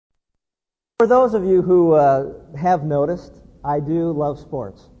For those of you who have noticed, I do love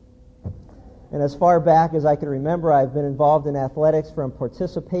sports. And as far back as I can remember, I've been involved in athletics from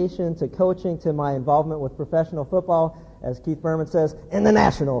participation to coaching to my involvement with professional football, as Keith Berman says, in the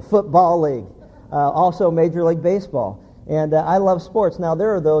National Football League. Also Major League Baseball. And I love sports. Now,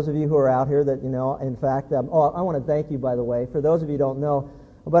 there are those of you who are out here that, in fact, I want to thank you, by the way. For those of you who don't know,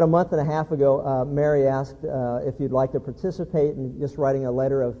 about a month and a half ago, Mary asked if you'd like to participate in just writing a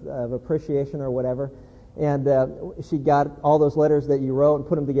letter of appreciation or whatever. And she got all those letters that you wrote and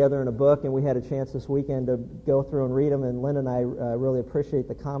put them together in a book, and we had a chance this weekend to go through and read them. And Lynn and I really appreciate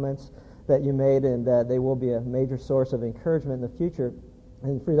the comments that you made, and they will be a major source of encouragement in the future.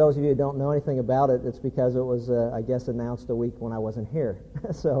 And for those of you who don't know anything about it, it's because it was, I guess, announced a week when I wasn't here.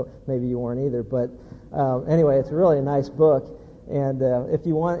 So maybe you weren't either. But anyway, it's really a nice book. And if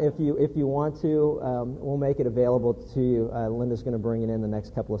you want to, we'll make it available to you. Linda's going to bring it in the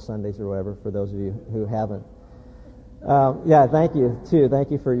next couple of Sundays or whatever for those of you who haven't. Yeah, thank you, too.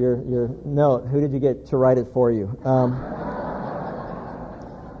 Thank you for your note. Who did you get to write it for you?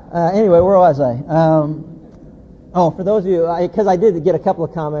 Anyway, where was I? For those of you, because I did get a couple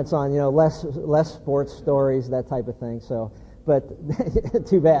of comments on, less sports stories, that type of thing. So, but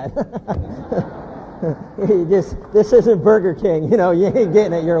too bad. This isn't Burger King, you ain't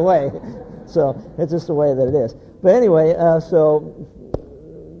getting it your way. So it's just the way that it is. But anyway, so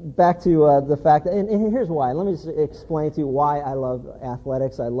back to the fact that, and here's why. Let me just explain to you why I love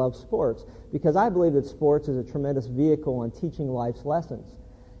athletics. I love sports because I believe that sports is a tremendous vehicle in teaching life's lessons.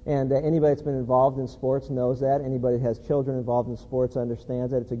 And anybody that's been involved in sports knows that. Anybody that has children involved in sports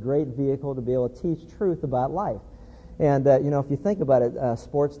understands that it's a great vehicle to be able to teach truth about life. And if you think about it,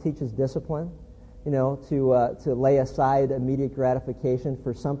 sports teaches discipline. To lay aside immediate gratification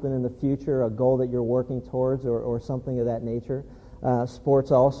for something in the future, a goal that you're working towards or something of that nature.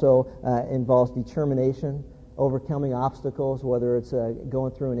 Sports also involves determination, overcoming obstacles, whether it's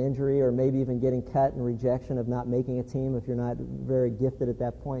going through an injury or maybe even getting cut and rejection of not making a team if you're not very gifted at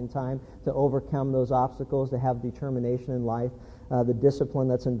that point in time, to overcome those obstacles, to have determination in life, the discipline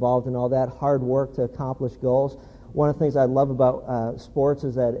that's involved in all that, hard work to accomplish goals. One of the things I love about sports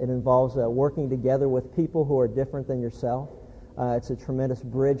is that it involves working together with people who are different than yourself. It's a tremendous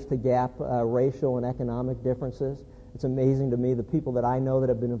bridge to gap racial and economic differences. It's amazing to me the people that I know that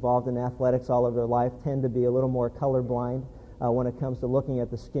have been involved in athletics all of their life tend to be a little more colorblind when it comes to looking at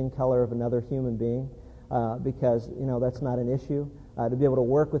the skin color of another human being because, that's not an issue. To be able to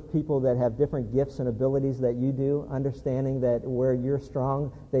work with people that have different gifts and abilities that you do, understanding that where you're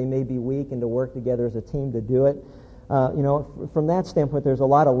strong, they may be weak, and to work together as a team to do it. From that standpoint, there's a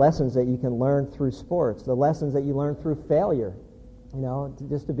lot of lessons that you can learn through sports. The lessons that you learn through failure,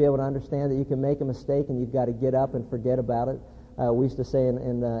 just to be able to understand that you can make a mistake and you've got to get up and forget about it. We used to say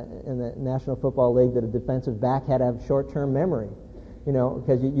in the National Football League that a defensive back had to have short-term memory,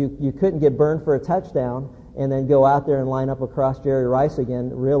 because you couldn't get burned for a touchdown and then go out there and line up across Jerry Rice again,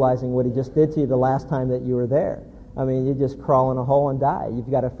 realizing what he just did to you the last time that you were there. I mean, you just crawl in a hole and die.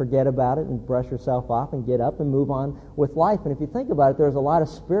 You've got to forget about it and brush yourself off and get up and move on with life. And if you think about it, there's a lot of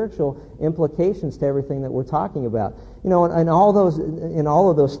spiritual implications to everything that we're talking about. And all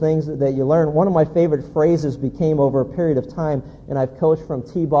of those things that you learn, one of my favorite phrases became over a period of time, and I've coached from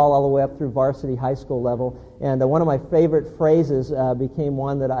T-ball all the way up through varsity high school level, and one of my favorite phrases became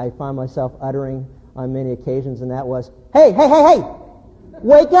one that I find myself uttering on many occasions, and that was, hey,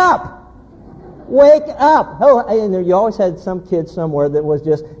 wake up! Wake up! Oh, and you always had some kid somewhere that was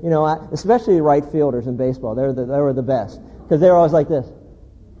just, especially right fielders in baseball. They were the best because they were always like this.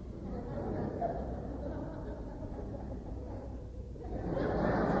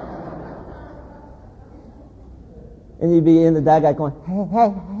 And you'd be in the dugout going,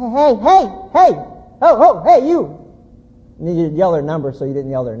 hey, hey, you. And you'd yell their number so you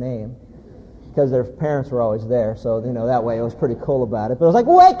didn't yell their name because their parents were always there. So, that way it was pretty cool about it. But it was like,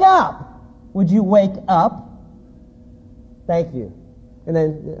 wake up! Would you wake up? Thank you. And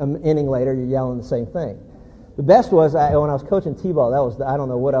then an inning later, you're yelling the same thing. The best was when I was coaching T-ball, I don't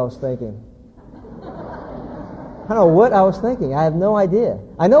know what I was thinking. I don't know what I was thinking. I have no idea.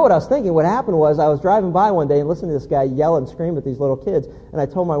 I know what I was thinking. What happened was I was driving by one day and listening to this guy yell and scream at these little kids. And I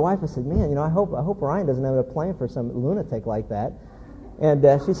told my wife, I said, man, I hope Ryan doesn't end up playing for some lunatic like that. And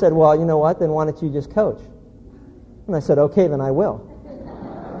she said, well, you know what? Then why don't you just coach? And I said, okay, then I will.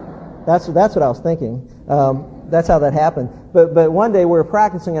 That's what I was thinking. That's how that happened. But one day we were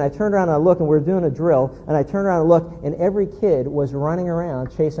practicing, and I turned around and I looked, and we were doing a drill, and I turned around and looked, and every kid was running around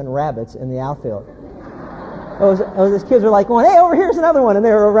chasing rabbits in the outfield. These kids are like going, hey, over here's another one, and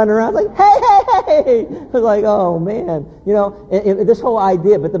they were running around like, hey. It was like, oh man, this whole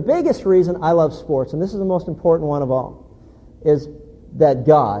idea. But the biggest reason I love sports, and this is the most important one of all, is that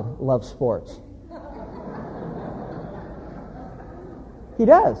God loves sports. He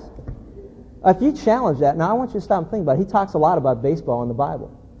does. If you challenge that, now I want you to stop and think about it. He talks a lot about baseball in the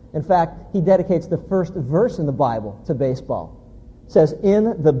Bible. In fact, he dedicates the first verse in the Bible to baseball. It says,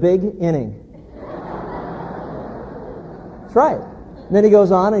 in the big inning. That's right. And then he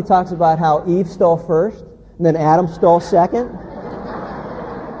goes on and he talks about how Eve stole first, and then Adam stole second.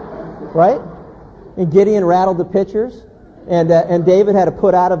 Right? And Gideon rattled the pitchers, and David had to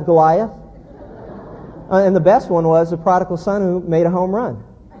put out of Goliath. And the best one was the prodigal son who made a home run.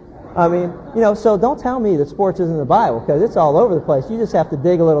 I mean, so don't tell me that sports isn't in the Bible, because it's all over the place. You just have to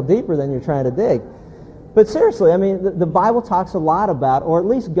dig a little deeper than you're trying to dig. But seriously, I mean, the Bible talks a lot about, or at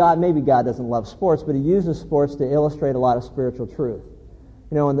least maybe God doesn't love sports, but he uses sports to illustrate a lot of spiritual truth.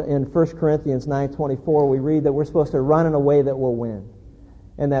 In 1 Corinthians 9:24, we read that we're supposed to run in a way that will win,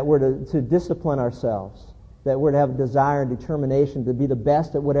 and that we're to discipline ourselves, that we're to have a desire and determination to be the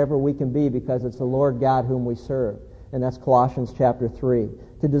best at whatever we can be, because it's the Lord God whom we serve. And that's Colossians chapter 3.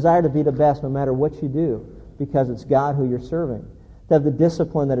 To desire to be the best no matter what you do, because it's God who you're serving. To have the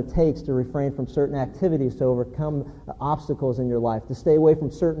discipline that it takes to refrain from certain activities to overcome obstacles in your life. To stay away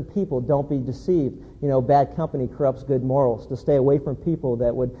from certain people. Don't be deceived. Bad company corrupts good morals. To stay away from people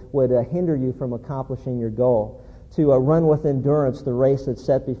that would hinder you from accomplishing your goal. To run with endurance the race that's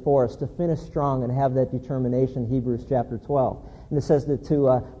set before us. To finish strong and have that determination, Hebrews chapter 12. And it says that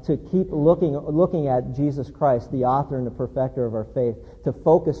to keep looking at Jesus Christ, the author and the perfecter of our faith, to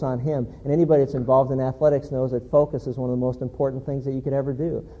focus on him. And anybody that's involved in athletics knows that focus is one of the most important things that you could ever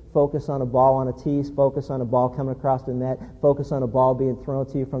do. Focus on a ball on a tee, focus on a ball coming across the net, focus on a ball being thrown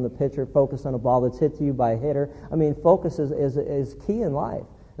to you from the pitcher, focus on a ball that's hit to you by a hitter. I mean, focus is key in life.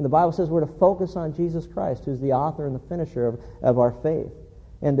 And the Bible says we're to focus on Jesus Christ, who's the author and the finisher of our faith.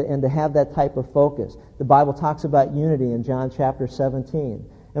 And to have that type of focus. The Bible talks about unity in John chapter 17.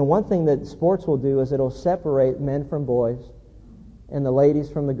 And one thing that sports will do is it'll separate men from boys and the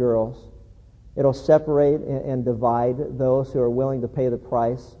ladies from the girls. It'll separate and divide those who are willing to pay the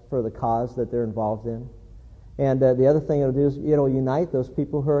price for the cause that they're involved in. And the other thing it'll do is it'll unite those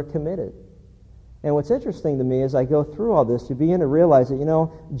people who are committed. And what's interesting to me as I go through all this, you begin to realize that,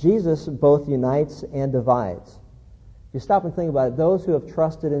 Jesus both unites and divides. You stop and think about it. Those who have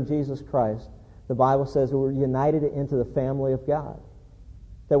trusted in Jesus Christ, the Bible says we're united into the family of God.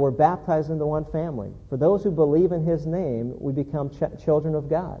 That we're baptized into one family. For those who believe in his name, we become children of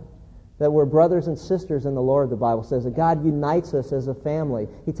God. That we're brothers and sisters in the Lord, the Bible says. That God unites us as a family.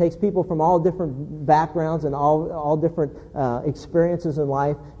 He takes people from all different backgrounds and all different experiences in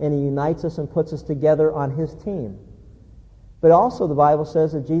life, and he unites us and puts us together on his team. But also the Bible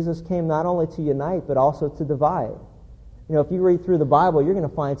says that Jesus came not only to unite, but also to divide. If you read through the Bible, you're going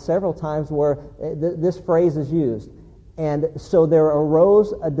to find several times where this phrase is used. And so there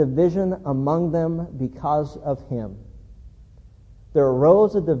arose a division among them because of him. There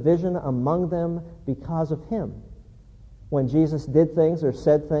arose a division among them because of him. When Jesus did things or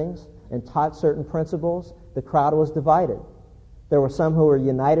said things and taught certain principles, the crowd was divided. There were some who were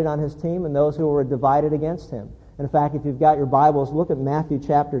united on his team and those who were divided against him. In fact, if you've got your Bibles, look at Matthew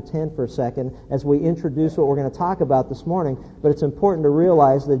chapter 10 for a second as we introduce what we're going to talk about this morning. But it's important to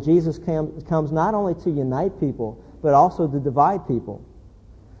realize that Jesus comes not only to unite people, but also to divide people.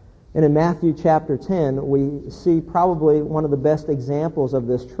 And in Matthew chapter 10, we see probably one of the best examples of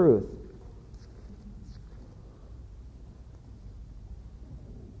this truth.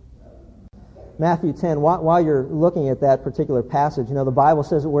 Matthew 10, while you're looking at that particular passage, the Bible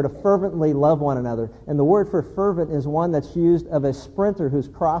says that we're to fervently love one another. And the word for fervent is one that's used of a sprinter who's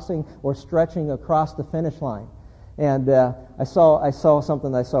crossing or stretching across the finish line. And I saw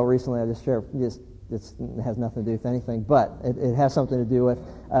something that I saw recently. I just shared. It has nothing to do with anything, but it has something to do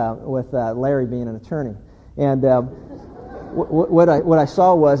with Larry being an attorney. And what I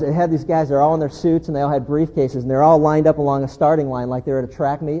saw was it had these guys. They're all in their suits and they all had briefcases, and they're all lined up along a starting line like they're at a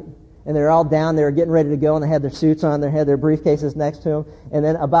track meet. And they're all down, they were getting ready to go, and they had their suits on, they had their briefcases next to them. And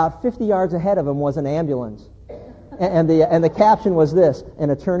then about 50 yards ahead of them was an ambulance. And the caption was this: an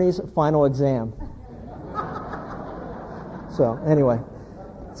attorney's final exam. So, anyway,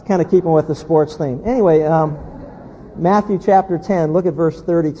 it's kind of keeping with the sports theme. Anyway, Matthew chapter 10, look at verse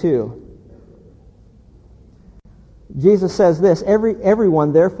 32. Jesus says this: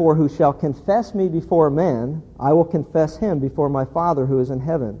 Everyone, therefore, who shall confess me before men, I will confess him before my Father who is in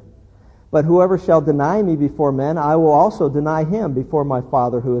heaven. But whoever shall deny me before men, I will also deny him before my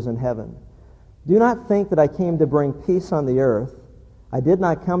Father who is in heaven. Do not think that I came to bring peace on the earth. I did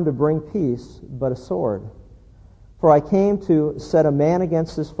not come to bring peace, but a sword. For I came to set a man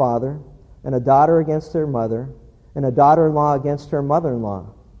against his father, and a daughter against her mother, and a daughter-in-law against her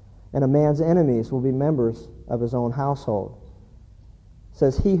mother-in-law. And a man's enemies will be members of his own household. It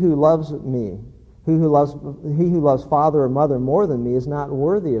says, he who loves me, he who loves father or mother more than me is not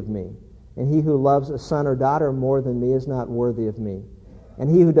worthy of me. And he who loves a son or daughter more than me is not worthy of me. And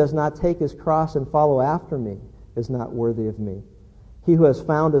he who does not take his cross and follow after me is not worthy of me. He who has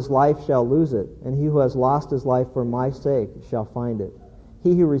found his life shall lose it, and he who has lost his life for my sake shall find it.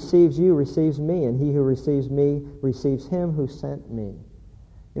 He who receives you receives me, and he who receives me receives him who sent me.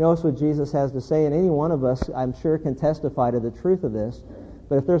 You notice what Jesus has to say, and any one of us, I'm sure, can testify to the truth of this.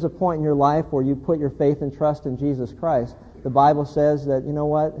 But if there's a point in your life where you put your faith and trust in Jesus Christ, the Bible says that, you know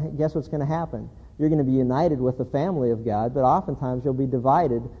what, guess what's going to happen? You're going to be united with the family of God, but oftentimes you'll be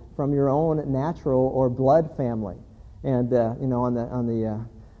divided from your own natural or blood family. And, on the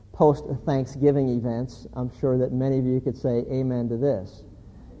post-Thanksgiving events, I'm sure that many of you could say amen to this.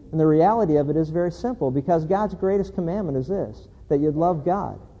 And the reality of it is very simple, because God's greatest commandment is this, that you'd love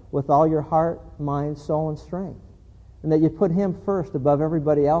God with all your heart, mind, soul, and strength, and that you put Him first above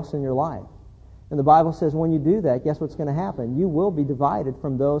everybody else in your life. And the Bible says when you do that, guess what's going to happen? You will be divided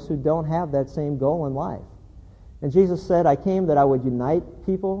from those who don't have that same goal in life. And Jesus said, I came that I would unite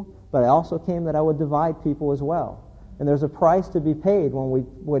people, but I also came that I would divide people as well. And there's a price to be paid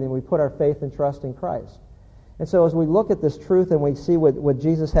when we put our faith and trust in Christ. And so as we look at this truth and we see what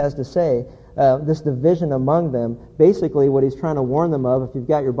Jesus has to say, this division among them, basically what He's trying to warn them of, if you've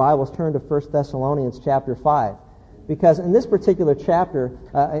got your Bibles, turn to 1 Thessalonians chapter 5. Because in this particular chapter,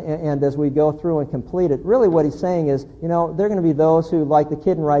 and as we go through and complete it, really what He's saying is, there are going to be those who, like the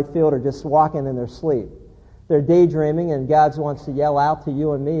kid in right field, are just walking in their sleep. They're daydreaming, and God wants to yell out to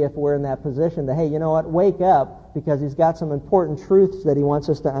you and me, if we're in that position, that, hey, you know what, wake up, because He's got some important truths that He wants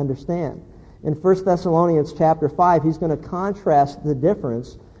us to understand. In 1 Thessalonians chapter 5, He's going to contrast the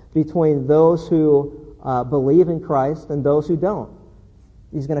difference between those who believe in Christ and those who don't.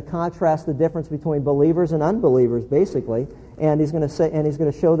 He's going to contrast the difference between believers and unbelievers, basically, and he's going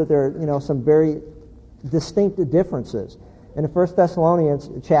to show that there are, some very distinct differences. And in 1 Thessalonians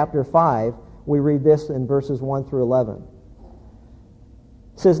chapter 5, we read this in verses 1 through 11.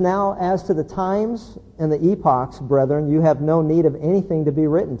 It says, Now as to the times and the epochs, brethren, you have no need of anything to be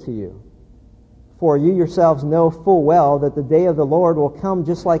written to you. For you yourselves know full well that the day of the Lord will come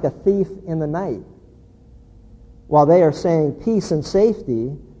just like a thief in the night. While they are saying peace and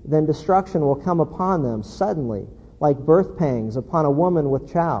safety, then destruction will come upon them suddenly, like birth pangs upon a woman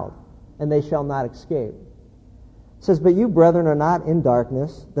with child, and they shall not escape. It says, But you, brethren, are not in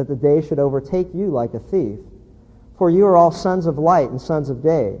darkness, that the day should overtake you like a thief. For you are all sons of light and sons of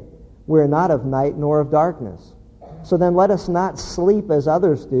day. We are not of night nor of darkness. So then let us not sleep as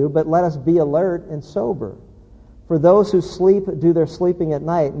others do, but let us be alert and sober. For those who sleep do their sleeping at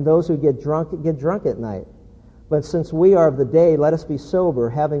night, and those who get drunk at night. But since we are of the day, let us be sober,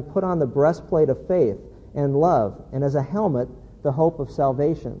 having put on the breastplate of faith and love, and as a helmet, the hope of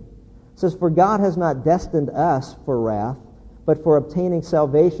salvation. It says, For God has not destined us for wrath, but for obtaining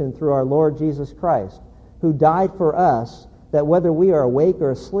salvation through our Lord Jesus Christ, who died for us, that whether we are awake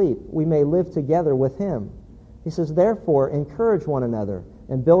or asleep, we may live together with Him. He says, Therefore, encourage one another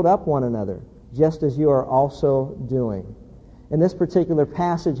and build up one another, just as you are also doing. In this particular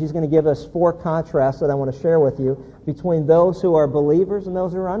passage, he's going to give us 4 contrasts that I want to share with you between those who are believers and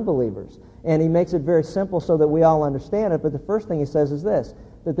those who are unbelievers. And he makes it very simple so that we all understand it. But the first thing he says is this,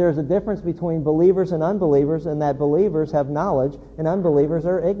 that there's a difference between believers and unbelievers, and that believers have knowledge and unbelievers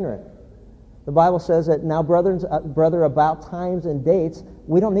are ignorant. The Bible says that now, brother, about times and dates,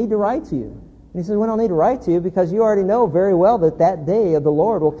 we don't need to write to you. And he says, we don't need to write to you because you already know very well that that day of the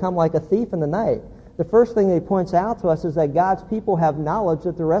Lord will come like a thief in the night. The first thing that he points out to us is that God's people have knowledge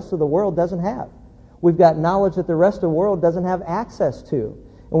that the rest of the world doesn't have. We've got knowledge that the rest of the world doesn't have access to.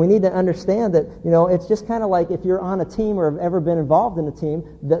 And we need to understand that, it's just kind of like if you're on a team or have ever been involved in a team,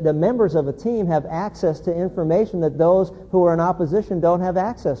 the members of a team have access to information that those who are in opposition don't have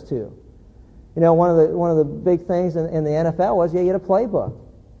access to. One of the big things in the NFL was you get a playbook.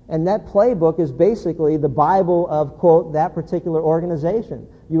 And that playbook is basically the Bible of, quote, that particular organization.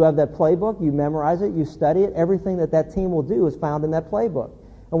 You have that playbook, you memorize it, you study it. Everything that team will do is found in that playbook.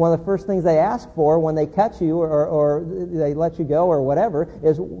 And one of the first things they ask for when they cut you or they let you go or whatever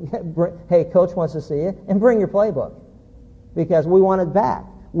is, hey, coach wants to see you, and bring your playbook. Because we want it back.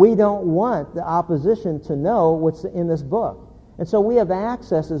 We don't want the opposition to know what's in this book. And so we have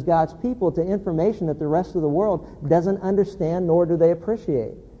access as God's people to information that the rest of the world doesn't understand nor do they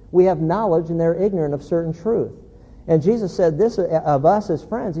appreciate. We have knowledge and they're ignorant of certain truth. And Jesus said this of us as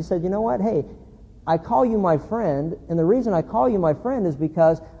friends. He said, you know what? Hey, I call you my friend, and the reason I call you my friend is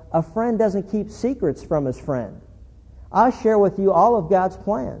because a friend doesn't keep secrets from his friend. I share with you all of God's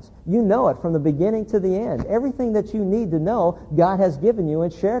plans. You know it from the beginning to the end. Everything that you need to know, God has given you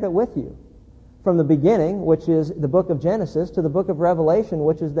and shared it with you. From the beginning, which is the book of Genesis, to the book of Revelation,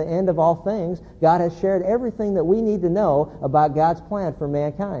 which is the end of all things, God has shared everything that we need to know about God's plan for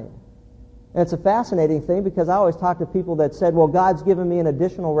mankind. And it's a fascinating thing because I always talk to people that said, well, God's given me an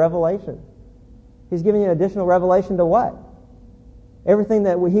additional revelation. He's giving you an additional revelation to what? Everything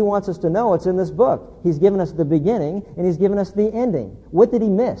that He wants us to know, it's in this book. He's given us the beginning, and He's given us the ending. What did He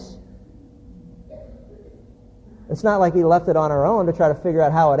miss? It's not like He left it on our own to try to figure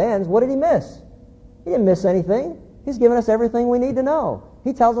out how it ends. What did He miss? He didn't miss anything. He's given us everything we need to know.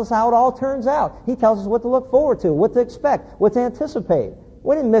 He tells us how it all turns out. He tells us what to look forward to, what to expect, what to anticipate.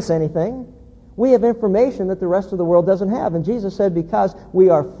 We didn't miss anything. We have information that the rest of the world doesn't have. And Jesus said because we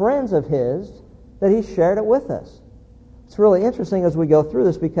are friends of His, that He shared it with us. It's really interesting as we go through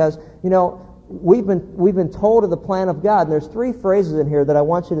this because, we've been told of the plan of God. And there's 3 phrases in here that I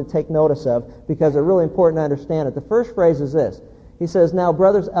want you to take notice of because they're really important to understand it. The first phrase is this. He says, now,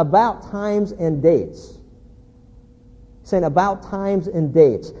 brothers, about times and dates. He's saying about times and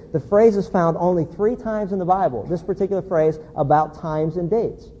dates. The phrase is found only 3 times in the Bible. This particular phrase, about times and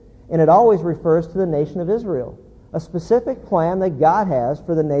dates. And it always refers to the nation of Israel. A specific plan that God has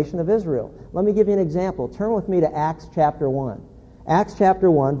for the nation of Israel. Let me give you an example. Turn with me to Acts chapter 1. Acts chapter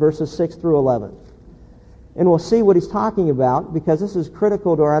 1, verses 6 through 11. And we'll see what he's talking about because this is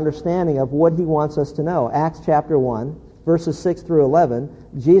critical to our understanding of what he wants us to know. Acts chapter 1, verses 6 through 11.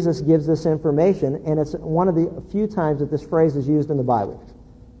 Jesus gives this information, and it's one of the few times that this phrase is used in the Bible.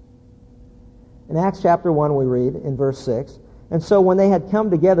 In Acts chapter 1, we read in verse 6, and so when they had come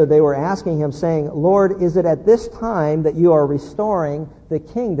together, they were asking him, saying, Lord, is it at this time that you are restoring the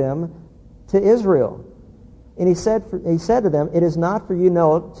kingdom to Israel? And he said to them, it is not for you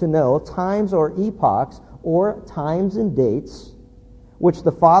to know times or epochs or times and dates which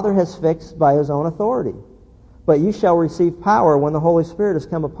the Father has fixed by His own authority. But you shall receive power when the Holy Spirit has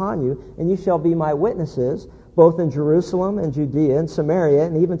come upon you, and you shall be my witnesses, both in Jerusalem and Judea and Samaria,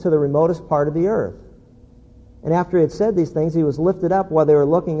 and even to the remotest part of the earth. And after he had said these things, he was lifted up while they were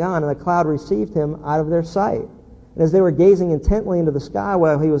looking on, and the cloud received him out of their sight. And as they were gazing intently into the sky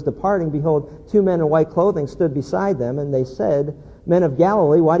while he was departing, behold, 2 men in white clothing stood beside them, and they said, Men of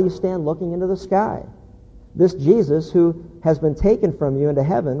Galilee, why do you stand looking into the sky? This Jesus, who has been taken from you into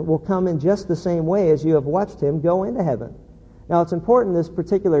heaven, will come in just the same way as you have watched him go into heaven. Now, it's important, this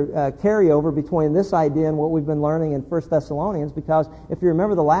particular carryover between this idea and what we've been learning in 1 Thessalonians, because if you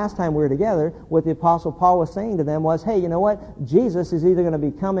remember the last time we were together, what the Apostle Paul was saying to them was, hey, you know what? Jesus is either going to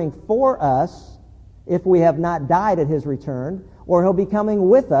be coming for us if we have not died at His return, or He'll be coming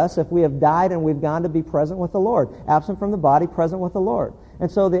with us if we have died and we've gone to be present with the Lord. Absent from the body, present with the Lord. And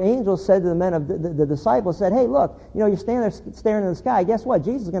so the angels said to the men of the disciples, said, hey, look, you're standing there staring in the sky. Guess what?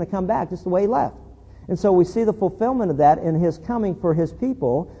 Jesus is going to come back just the way He left. And so we see the fulfillment of that in His coming for His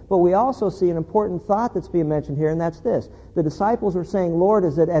people, but we also see an important thought that's being mentioned here, and that's this. The disciples were saying, Lord,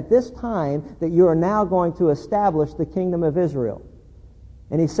 is it at this time that you are now going to establish the kingdom of Israel?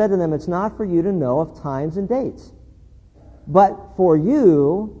 And He said to them, it's not for you to know of times and dates. But for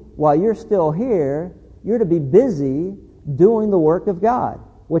you, while you're still here, you're to be busy doing the work of God,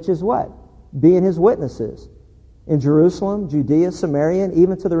 which is what? Being His witnesses in Jerusalem, Judea, Samaria, and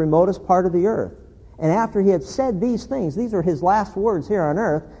even to the remotest part of the earth. And after He had said these things, these are His last words here on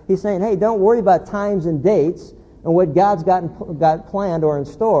earth, He's saying, hey, don't worry about times and dates and what God's got planned or in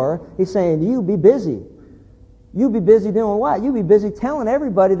store. He's saying, you be busy. You be busy doing what? You be busy telling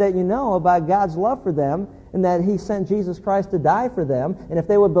everybody that you know about God's love for them and that He sent Jesus Christ to die for them. And if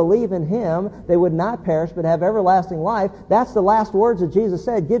they would believe in Him, they would not perish but have everlasting life. That's the last words that Jesus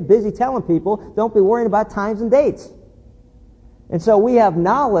said. Get busy telling people. Don't be worrying about times and dates. And so we have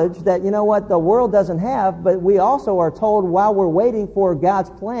knowledge that, the world doesn't have, but we also are told while we're waiting for God's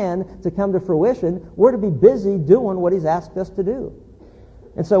plan to come to fruition, we're to be busy doing what He's asked us to do.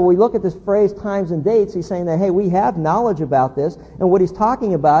 And so we look at this phrase, times and dates, He's saying that, hey, we have knowledge about this, and what He's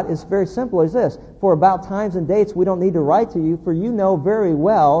talking about is very simple as this. For about times and dates, we don't need to write to you, for you know very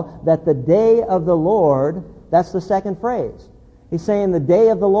well that the day of the Lord, that's the second phrase. He's saying the day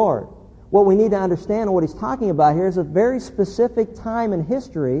of the Lord. What we need to understand and what He's talking about here is a very specific time in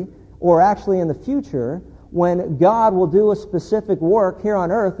history, or actually in the future, when God will do a specific work here on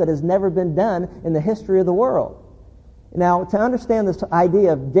earth that has never been done in the history of the world. Now, to understand this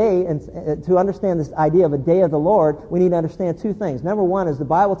idea of day and to understand this idea of a day of the Lord, we need to understand two things. Number one is the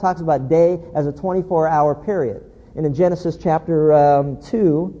Bible talks about day as a 24-hour period. And in Genesis chapter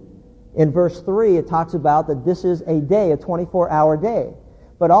 2, in verse 3, it talks about that this is a day, a 24-hour day.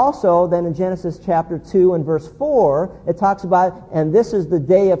 But also, then in Genesis chapter 2 and verse 4, it talks about, and this is the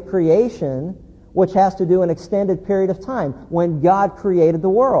day of creation, which has to do an extended period of time, when God created the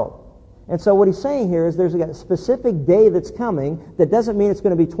world. And so what he's saying here is there's a specific day that's coming that doesn't mean it's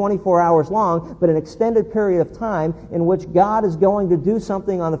going to be 24 hours long, but an extended period of time in which God is going to do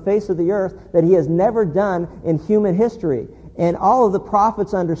something on the face of the earth that he has never done in human history. And all of the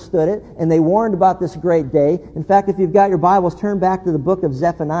prophets understood it, and they warned about this great day. In fact, if you've got your Bibles, turn back to the book of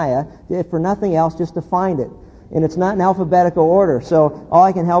Zephaniah, if for nothing else, just to find it. And it's not in alphabetical order, so all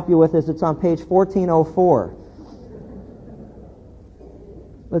I can help you with is it's on page 1404.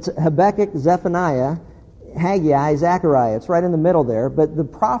 It's Habakkuk, Zephaniah, Haggai, Zechariah. It's right in the middle there. But the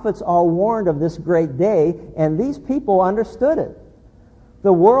prophets all warned of this great day, and these people understood it.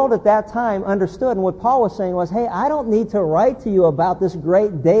 The world at that time understood, and what Paul was saying was, hey, I don't need to write to you about this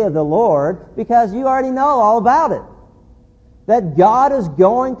great day of the Lord because you already know all about it. That God is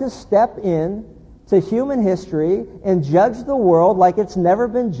going to step in to human history and judge the world like it's never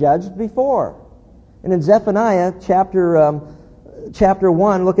been judged before. And in Zephaniah chapter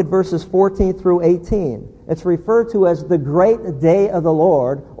 1, look at verses 14 through 18. It's referred to as the great day of the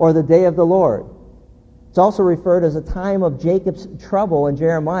Lord, or the day of the Lord. It's also referred as a time of Jacob's trouble in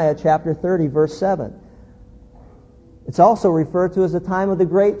Jeremiah chapter 30, verse 7. It's also referred to as a time of the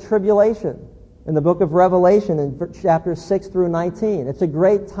great tribulation in the book of Revelation in chapters 6 through 19. It's a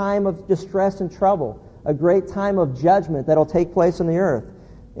great time of distress and trouble, a great time of judgment that will take place on the earth.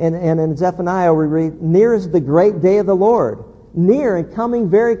 And in Zephaniah we read, near is the great day of the Lord, near and coming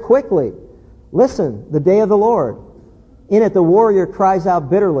very quickly. Listen, the day of the Lord. In it the warrior cries out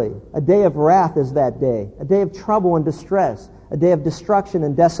bitterly. A day of wrath is that day, a day of trouble and distress, a day of destruction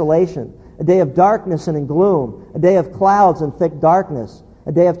and desolation, a day of darkness and in gloom, a day of clouds and thick darkness,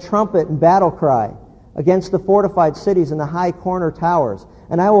 a day of trumpet and battle cry against the fortified cities and the high corner towers.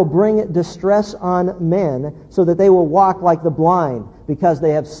 And I will bring distress on men so that they will walk like the blind because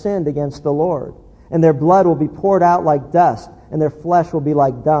they have sinned against the Lord. And their blood will be poured out like dust, and their flesh will be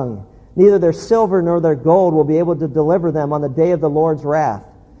like dung. Neither their silver nor their gold will be able to deliver them on the day of the Lord's wrath.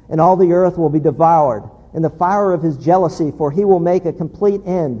 And all the earth will be devoured in the fire of his jealousy, for he will make a complete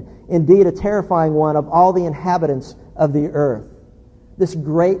end, indeed a terrifying one, of all the inhabitants of the earth. This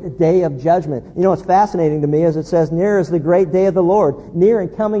great day of judgment. You know, what's fascinating to me is it says, near is the great day of the Lord, near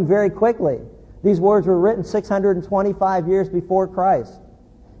and coming very quickly. These words were written 625 years before Christ.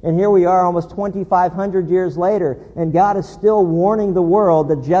 And here we are almost 2,500 years later, and God is still warning the world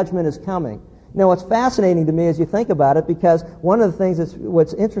that judgment is coming. You know, what's fascinating to me as you think about it, because one of the things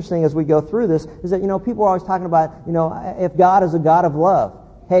what's interesting as we go through this is that, people are always talking about, if God is a God of love.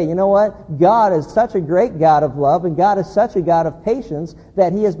 Hey, you know what? God is such a great God of love, and God is such a God of patience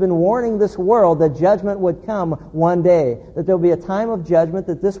that he has been warning this world that judgment would come one day, that there'll be a time of judgment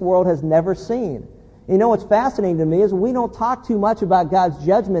that this world has never seen. You know what's fascinating to me is we don't talk too much about God's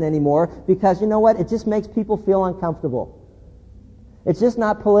judgment anymore because, you know what? It just makes people feel uncomfortable. It's just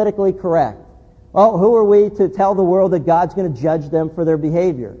not politically correct. Oh, who are we to tell the world that God's going to judge them for their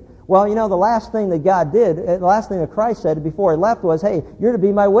behavior? Well, the last thing that God did, the last thing that Christ said before he left was, hey, you're to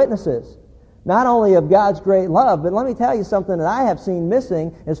be my witnesses. Not only of God's great love, but let me tell you something that I have seen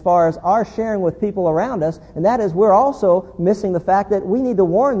missing as far as our sharing with people around us, and that is we're also missing the fact that we need to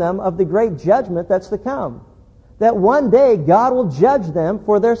warn them of the great judgment that's to come. That one day God will judge them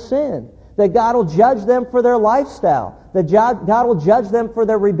for their sin. That God will judge them for their lifestyle. That God will judge them for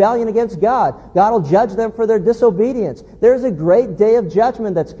their rebellion against God. God will judge them for their disobedience. There's a great day of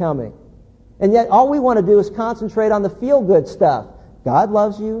judgment that's coming. And yet all we want to do is concentrate on the feel-good stuff. God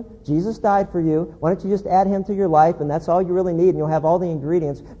loves you. Jesus died for you. Why don't you just add him to your life, and that's all you really need, and you'll have all the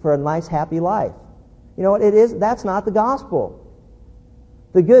ingredients for a nice, happy life. You know what it is? That's not the gospel.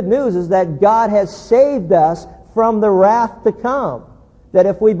 The good news is that God has saved us from the wrath to come, that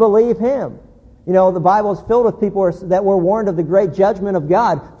if we believe him. The Bible is filled with people that were warned of the great judgment of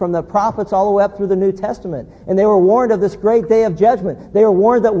God from the prophets all the way up through the New Testament. And they were warned of this great day of judgment. They were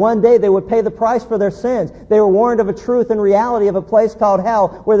warned that one day they would pay the price for their sins. They were warned of a truth and reality of a place called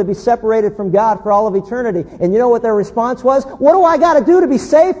hell where they'd be separated from God for all of eternity. And you know what their response was? What do I got to do to be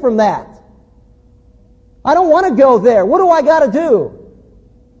saved from that? I don't want to go there. What do I got to do?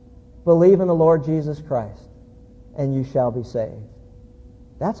 Believe in the Lord Jesus Christ, and you shall be saved.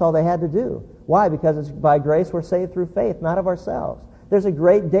 That's all they had to do. Why? Because it's by grace we're saved through faith, not of ourselves. There's a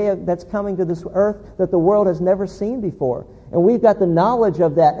great day that's coming to this earth that the world has never seen before. And we've got the knowledge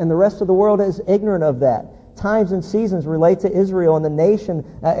of that, and the rest of the world is ignorant of that. Times and seasons relate to Israel and the nation,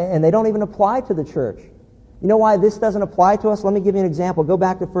 and they don't even apply to the church. You know why this doesn't apply to us? Let me give you an example. Go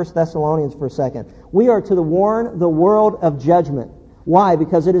back to 1 Thessalonians for a second. We are to warn the world of judgment. Why?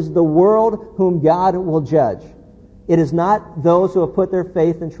 Because it is the world whom God will judge. It is not those who have put their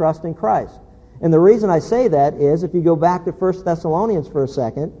faith and trust in Christ. And the reason I say that is, if you go back to 1 Thessalonians for a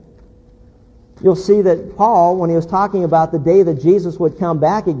second, you'll see that Paul, when he was talking about the day that Jesus would come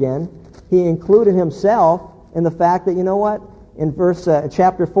back again, he included himself in the fact that, you know what? In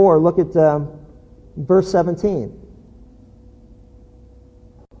chapter 4, look at verse 17.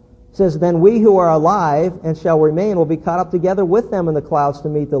 It says, "Then we who are alive and shall remain will be caught up together with them in the clouds to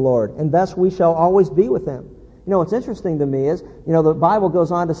meet the Lord, and thus we shall always be with him." You know, what's interesting to me is, the Bible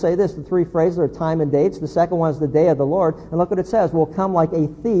goes on to say this. The three phrases are time and dates. The second one is the day of the Lord. And look what it says. "Will come like a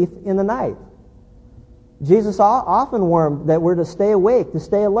thief in the night." Jesus often warned that we're to stay awake, to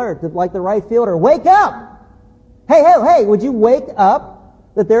stay alert, like the right fielder. Wake up! Hey, would you wake up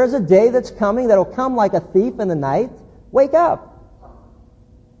that there is a day that's coming that will come like a thief in the night? Wake up.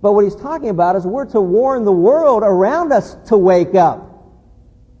 But what he's talking about is we're to warn the world around us to wake up.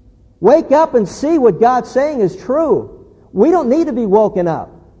 Wake up and see what God's saying is true. We don't need to be woken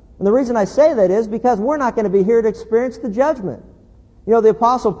up. And the reason I say that is because we're not going to be here to experience the judgment. The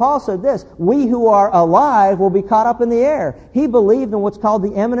Apostle Paul said this, "We who are alive will be caught up in the air." He believed in what's called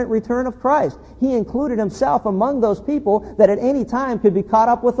the imminent return of Christ. He included himself among those people that at any time could be caught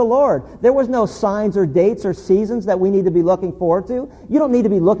up with the Lord. There was no signs or dates or seasons that we need to be looking forward to. You don't need to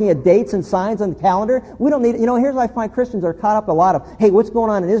be looking at dates and signs on the calendar. We don't need, here's what I find Christians are caught up a lot of. Hey, what's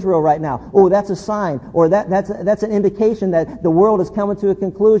going on in Israel right now? Oh, that's a sign. Or that's an indication that the world is coming to a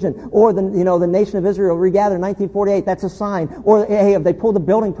conclusion. Or the nation of Israel regathered in 1948. That's a sign. Or, hey, have they pulled the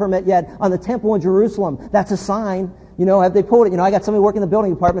building permit yet on the temple in Jerusalem? That's a sign. Have they pulled it? I got somebody working in the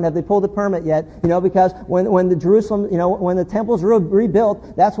building department. Have they pulled the permit yet? Because when the Jerusalem, when the temple's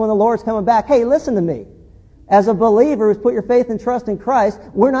rebuilt, that's when the Lord's coming back. Hey, listen to me. As a believer who's put your faith and trust in Christ,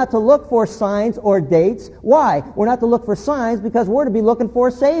 we're not to look for signs or dates. Why? We're not to look for signs because we're to be looking for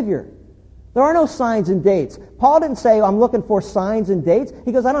a Savior. There are no signs and dates. Paul didn't say, "I'm looking for signs and dates."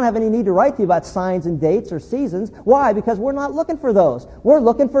 He goes, "I don't have any need to write to you about signs and dates or seasons." Why? Because we're not looking for those. We're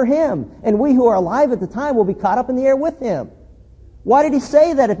looking for Him. And we who are alive at the time will be caught up in the air with Him. Why did he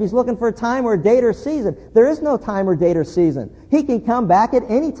say that if he's looking for a time or a date or a season? There is no time or date or season. He can come back at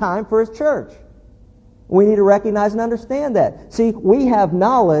any time for His church. We need to recognize and understand that. See, we have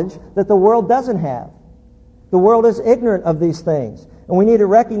knowledge that the world doesn't have. The world is ignorant of these things. And we need to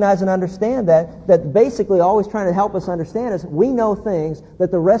recognize and understand that basically all he's trying to help us understand is we know things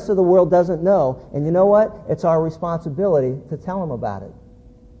that the rest of the world doesn't know. And you know what? It's our responsibility to tell them about it.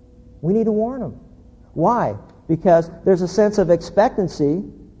 We need to warn them. Why? Because there's a sense of expectancy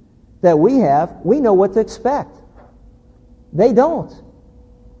that we have. We know what to expect. They don't.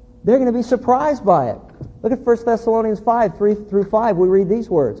 They're going to be surprised by it. Look at 1 Thessalonians 5, 3 through 5. We read these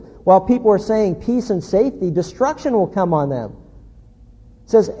words. "While people are saying peace and safety, destruction will come on them.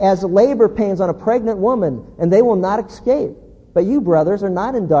 It says, as labor pains on a pregnant woman, and they will not escape. But you, brothers, are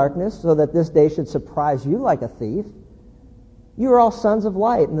not in darkness, so that this day should surprise you like a thief. You are all sons of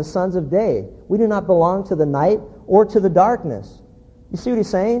light and the sons of day. We do not belong to the night or to the darkness." You see what he's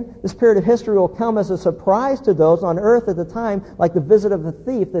saying? This period of history will come as a surprise to those on earth at the time, like the visit of a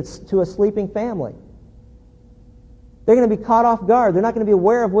thief that's to a sleeping family. They're going to be caught off guard. They're not going to be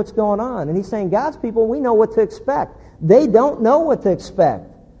aware of what's going on. And he's saying, God's people, we know what to expect. They don't know what to expect.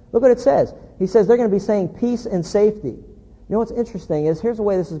 Look what it says. He says they're going to be saying peace and safety. You know what's interesting is, here's the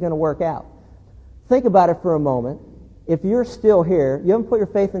way this is going to work out. Think about it for a moment. If you're still here, you haven't put your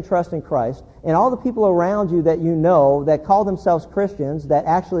faith and trust in Christ, and all the people around you that you know that call themselves Christians, that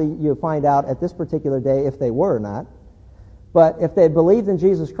actually you find out at this particular day if they were or not, but if they believed in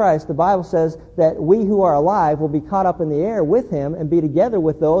Jesus Christ, the Bible says that we who are alive will be caught up in the air with Him and be together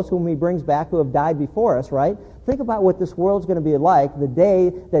with those whom He brings back who have died before us, right? Think about what this world's going to be like the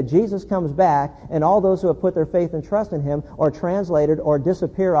day that Jesus comes back and all those who have put their faith and trust in Him are translated or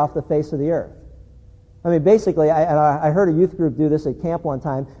disappear off the face of the earth. I mean, basically, I heard a youth group do this at camp one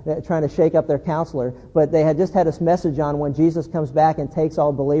time, trying to shake up their counselor, but they had just had this message on when Jesus comes back and takes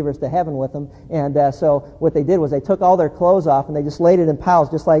all believers to heaven with Him, and so what they did was they took all their clothes off and they just laid it in piles,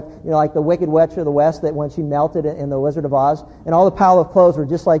 just like like the Wicked Witch of the West, that when she melted in the Wizard of Oz, and all the pile of clothes were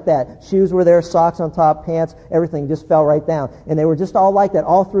just like that. Shoes were there, socks on top, pants, everything just fell right down, and they were just all like that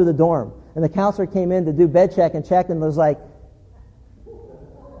all through the dorm. And the counselor came in to do bed check and checked and was like,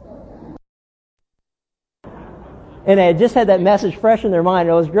 And they had just had that message fresh in their mind.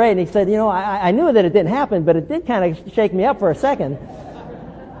 It was great. And he said, I knew that it didn't happen, but it did kind of shake me up for a second.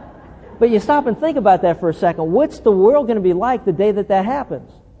 But you stop and think about that for a second. What's the world going to be like the day that happens?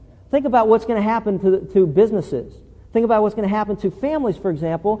 Think about what's going to happen to businesses. Think about what's going to happen to families, for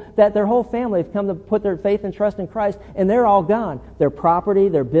example, that their whole family have come to put their faith and trust in Christ, and they're all gone. Their property,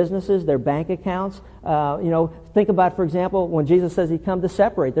 their businesses, their bank accounts. Think about, for example, when Jesus says He'd come to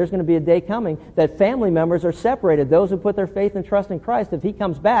separate. There's going to be a day coming that family members are separated. Those who put their faith and trust in Christ, if He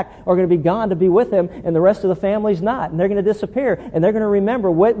comes back, are going to be gone to be with Him, and the rest of the family's not. And they're going to disappear, and they're going to remember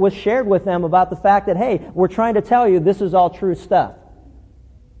what was shared with them about the fact that, hey, we're trying to tell you this is all true stuff.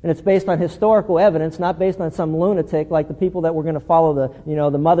 And it's based on historical evidence, not based on some lunatic like the people that were going to follow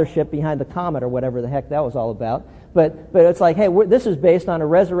the mothership behind the comet or whatever the heck that was all about. But it's like, hey, this is based on a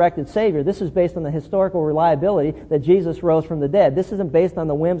resurrected Savior. This is based on the historical reliability that Jesus rose from the dead. This isn't based on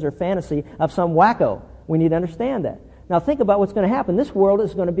the whims or fantasy of some wacko. We need to understand that. Now think about what's going to happen. This world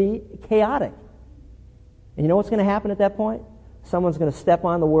is going to be chaotic. And you know what's going to happen at that point? Someone's going to step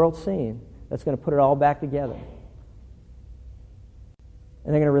on the world scene that's going to put it all back together.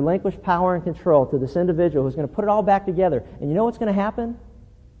 And they're going to relinquish power and control to this individual who's going to put it all back together. And you know what's going to happen?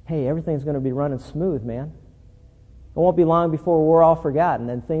 Hey, everything's going to be running smooth, man. It won't be long before we're all forgotten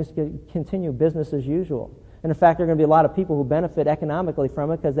and things continue business as usual. And in fact, there are going to be a lot of people who benefit economically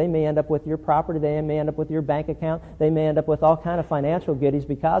from it because they may end up with your property, they may end up with your bank account, they may end up with all kind of financial goodies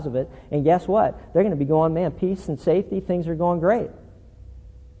because of it. And guess what? They're going to be going, man, peace and safety, things are going great.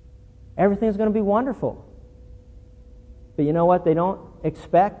 Everything's going to be wonderful. But you know what they don't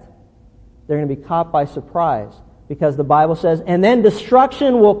expect? They're going to be caught by surprise because the Bible says, and then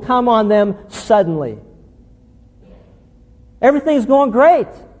destruction will come on them suddenly. Everything's going great.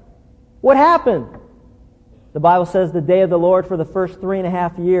 What happened? The Bible says the day of the Lord for the first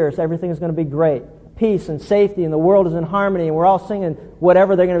 3.5 years, everything's going to be great. Peace and safety, and the world is in harmony, and we're all singing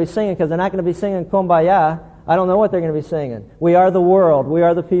whatever they're going to be singing because they're not going to be singing Kumbaya. I don't know what they're going to be singing. We are the world. We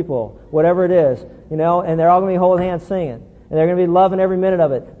are the people. Whatever it is, and they're all going to be holding hands singing. And they're going to be loving every minute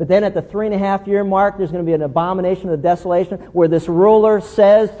of it. But then at the 3.5 year mark, there's going to be an abomination of desolation where this ruler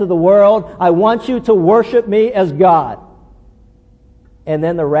says to the world, I want you to worship me as God. And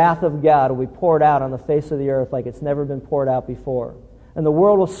then the wrath of God will be poured out on the face of the earth like it's never been poured out before. And the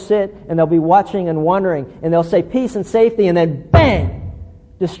world will sit and they'll be watching and wondering. And they'll say peace and safety, and then bang!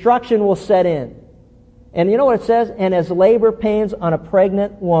 Destruction will set in. And you know what it says? And as labor pains on a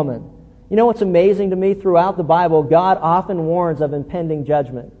pregnant woman. You know what's amazing to me? Throughout the Bible, God often warns of impending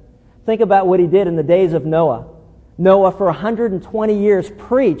judgment. Think about what He did in the days of Noah. Noah, for 120 years,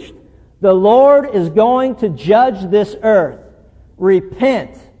 preached, the Lord is going to judge this earth.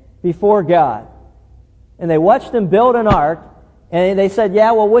 Repent before God. And they watched him build an ark, and they said,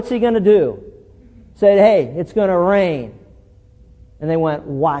 yeah, well, what's He going to do? Said, hey, it's going to rain. And they went,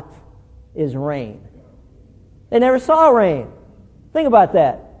 what is rain? They never saw rain. Think about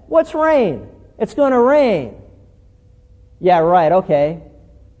that. What's rain? It's going to rain. Yeah, right, okay.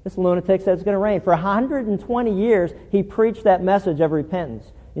 This lunatic said it's going to rain. For 120 years, he preached that message of repentance.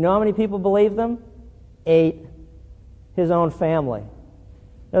 You know how many people believed them? 8. His own family.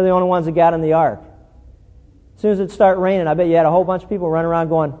 They're the only ones that got in the ark. As soon as it started raining, I bet you had a whole bunch of people running around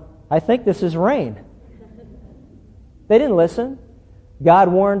going, I think this is rain. They didn't listen. God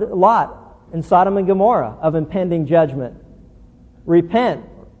warned Lot in Sodom and Gomorrah of impending judgment. Repent,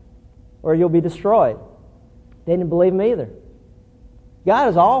 or you'll be destroyed. They didn't believe Him either. God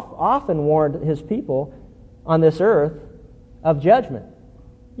has often warned His people on this earth of judgment.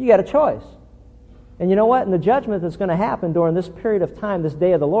 You got a choice. And you know what? And the judgment that's going to happen during this period of time, this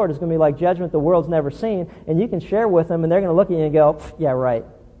day of the Lord, is going to be like judgment the world's never seen. And you can share with them, and they're going to look at you and go, yeah, right.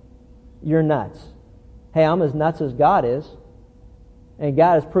 You're nuts. Hey, I'm as nuts as God is. And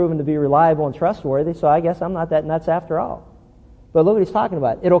God has proven to be reliable and trustworthy, so I guess I'm not that nuts after all. But look what He's talking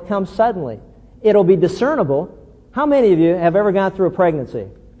about. It'll come suddenly. It'll be discernible. How many of you have ever gone through a pregnancy?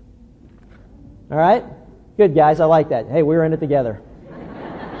 All right? Good, guys. I like that. Hey, we were in it together.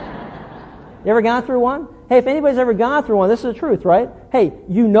 You ever gone through one? Hey, if anybody's ever gone through one, this is the truth, right? Hey,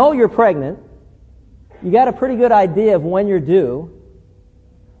 you know you're pregnant. You got a pretty good idea of when you're due.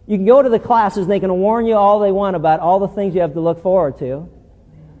 You can go to the classes, and they can warn you all they want about all the things you have to look forward to.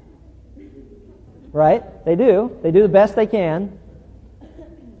 Right? They do. They do the best they can.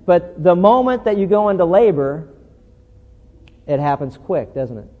 But the moment that you go into labor, it happens quick,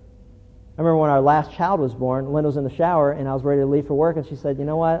 doesn't it? I remember when our last child was born, Linda was in the shower, and I was ready to leave for work, and she said, you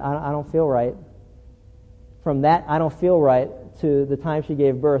know what, I don't feel right. From that, I don't feel right, to the time she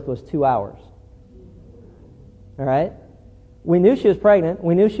gave birth was 2 hours. All right? We knew she was pregnant.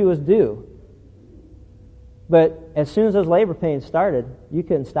 We knew she was due. But as soon as those labor pains started, you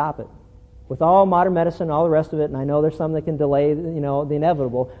couldn't stop it. With all modern medicine and all the rest of it, and I know there's some that can delay, the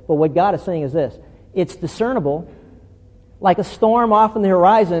inevitable, but what God is saying is this: it's discernible, like a storm off on the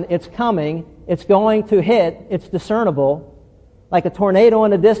horizon. It's coming, it's going to hit, it's discernible, like a tornado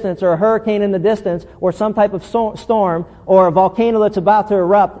in the distance, or a hurricane in the distance, or some type of storm, or a volcano that's about to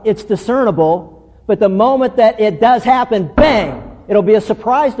erupt. It's discernible, but the moment that it does happen, bang, it'll be a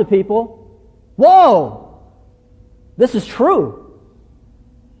surprise to people. Whoa! This is true.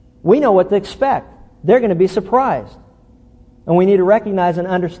 We know what to expect. They're going to be surprised. And we need to recognize and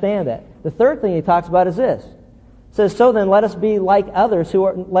understand that. The third thing he talks about is this. It says, so then let us not be like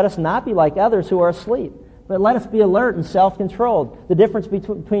others who are asleep, but let us be alert and self-controlled. The difference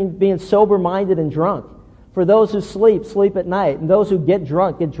between being sober-minded and drunk. For those who sleep, sleep at night, and those who get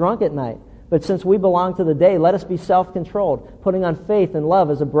drunk at night. But since we belong to the day, let us be self-controlled, putting on faith and love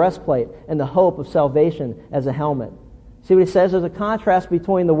as a breastplate and the hope of salvation as a helmet. See what he says? There's a contrast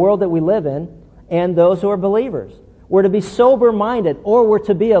between the world that we live in and those who are believers. We're to be sober-minded, or we're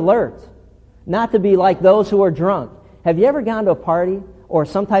to be alert, not to be like those who are drunk. Have you ever gone to a party or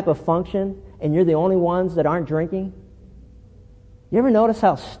some type of function and you're the only ones that aren't drinking? You ever notice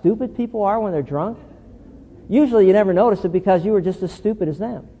how stupid people are when they're drunk? Usually you never notice it because you were just as stupid as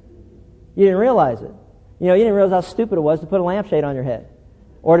them. You didn't realize it. You didn't realize how stupid it was to put a lampshade on your head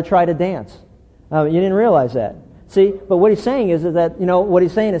or to try to dance. You didn't realize that. See, but what he's saying is that, what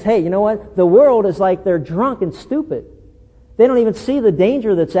he's saying is, hey, you know what? The world is like they're drunk and stupid. They don't even see the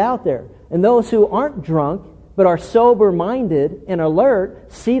danger that's out there. And those who aren't drunk but are sober-minded and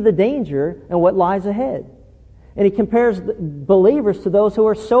alert see the danger and what lies ahead. And he compares believers to those who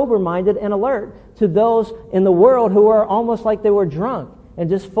are sober-minded and alert to those in the world who are almost like they were drunk and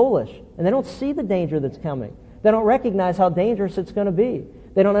just foolish. And they don't see the danger that's coming. They don't recognize how dangerous it's going to be.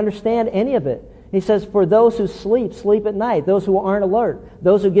 They don't understand any of it. He says, for those who sleep, sleep at night. Those who aren't alert.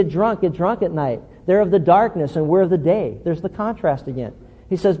 Those who get drunk at night. They're of the darkness and we're of the day. There's the contrast again.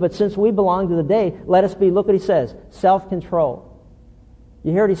 He says, but since we belong to the day, let us be, look what he says, self-control.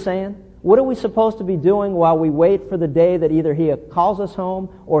 You hear what he's saying? What are we supposed to be doing while we wait for the day that either he calls us home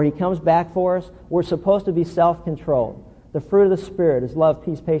or he comes back for us? We're supposed to be self-controlled. The fruit of the Spirit is love,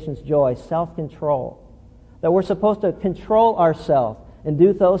 peace, patience, joy, self-control. That we're supposed to control ourselves and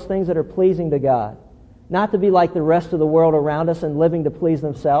do those things that are pleasing to God. Not to be like the rest of the world around us and living to please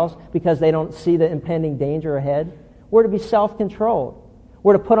themselves because they don't see the impending danger ahead. We're to be self-controlled.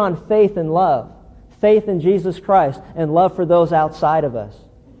 We're to put on faith and love. Faith in Jesus Christ and love for those outside of us.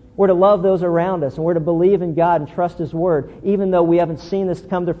 We're to love those around us, and we're to believe in God and trust His Word. Even though we haven't seen this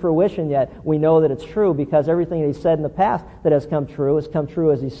come to fruition yet, we know that it's true because everything that He said in the past that has come true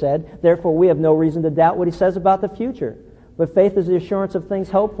as He said. Therefore, we have no reason to doubt what He says about the future. But faith is the assurance of things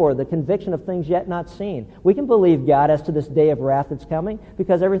hoped for, the conviction of things yet not seen. We can believe God as to this day of wrath that's coming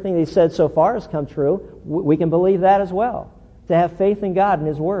because everything that He said so far has come true. We can believe that as well. To have faith in God and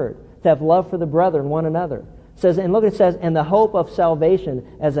His Word. To have love for the brethren, one another. It says, and look, it says, and the hope of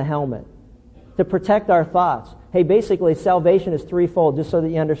salvation as a helmet. To protect our thoughts. Hey, basically, salvation is threefold, just so that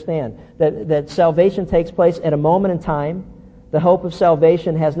you understand. That salvation takes place at a moment in time. The hope of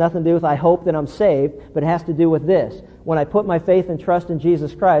salvation has nothing to do with I hope that I'm saved, but it has to do with this. When I put my faith and trust in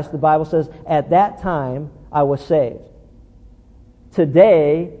Jesus Christ, the Bible says, at that time I was saved.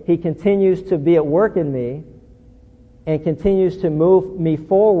 Today, He continues to be at work in me and continues to move me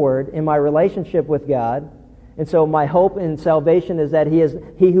forward in my relationship with God. And so my hope in salvation is that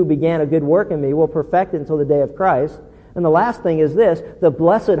He who began a good work in me will perfect it until the day of Christ. And the last thing is this, the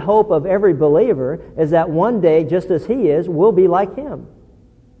blessed hope of every believer is that one day, just as He is, we'll be like Him.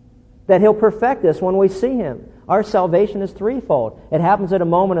 That He'll perfect us when we see Him. Our salvation is threefold. It happens at a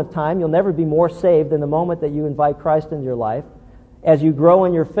moment of time. You'll never be more saved than the moment that you invite Christ into your life. As you grow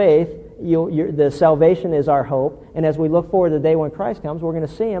in your faith, the salvation is our hope. And as we look forward to the day when Christ comes, we're going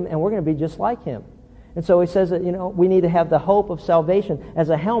to see Him and we're going to be just like Him. And so he says that, we need to have the hope of salvation as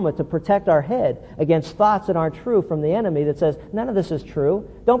a helmet to protect our head against thoughts that aren't true from the enemy that says, none of this is true.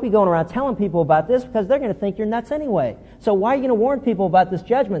 Don't be going around telling people about this because they're going to think you're nuts anyway. So why are you going to warn people about this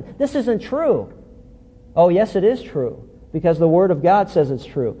judgment? This isn't true. Oh, yes, it is true because the Word of God says it's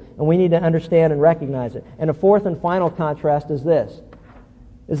true. And we need to understand and recognize it. And a fourth and final contrast is this,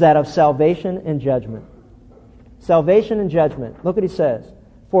 is that of salvation and judgment. Salvation and judgment. Look what he says.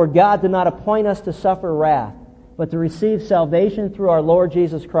 For God did not appoint us to suffer wrath, but to receive salvation through our Lord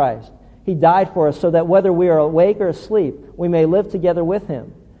Jesus Christ. He died for us so that whether we are awake or asleep, we may live together with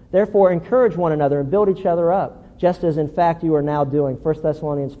Him. Therefore, encourage one another and build each other up, just as in fact you are now doing. 1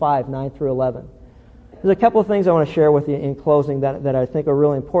 Thessalonians 5, 9 through 11. There's a couple of things I want to share with you in closing that I think are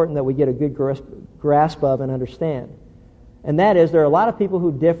really important that we get a good grasp of and understand. And that is, there are a lot of people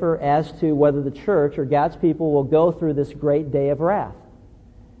who differ as to whether the church or God's people will go through this great day of wrath.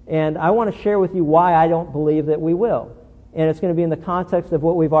 And I want to share with you why I don't believe that we will. And it's going to be in the context of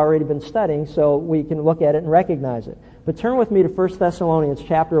what we've already been studying, so we can look at it and recognize it. But turn with me to 1 Thessalonians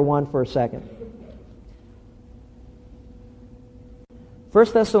chapter 1 for a second. 1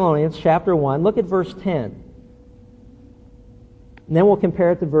 Thessalonians chapter 1, look at verse 10. And then we'll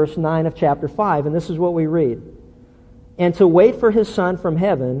compare it to verse 9 of chapter 5, and this is what we read. And to wait for his Son from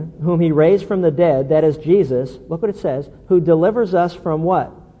heaven, whom he raised from the dead, that is Jesus, look what it says, who delivers us from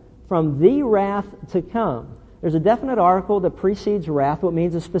what? From the wrath to come. There's a definite article that precedes wrath, what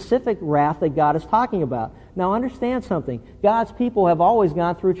means a specific wrath that God is talking about. Now understand something. God's people have always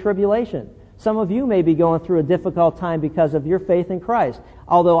gone through tribulation. Some of you may be going through a difficult time because of your faith in Christ,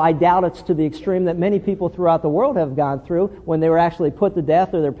 although I doubt it's to the extreme that many people throughout the world have gone through when they were actually put to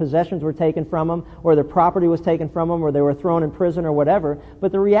death or their possessions were taken from them or their property was taken from them or they were thrown in prison or whatever.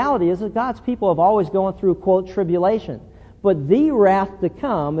 But the reality is that God's people have always gone through, quote, tribulation. But the wrath to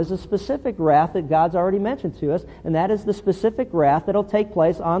come is a specific wrath that God's already mentioned to us, and that is the specific wrath that will take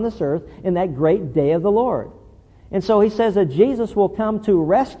place on this earth in that great day of the Lord. And so he says that Jesus will come to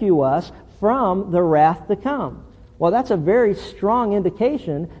rescue us from the wrath to come. Well, that's a very strong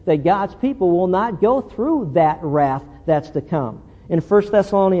indication that God's people will not go through that wrath that's to come. In 1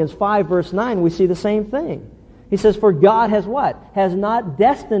 Thessalonians 5, verse 9, we see the same thing. He says, for God has what? Has not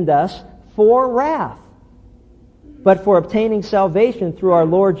destined us for wrath, but for obtaining salvation through our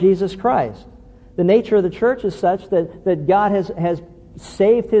Lord Jesus Christ. The nature of the church is such that God has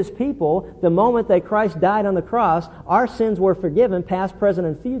saved his people. The moment that Christ died on the cross, our sins were forgiven, past, present,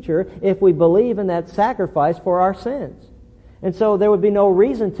 and future, if we believe in that sacrifice for our sins. And so there would be no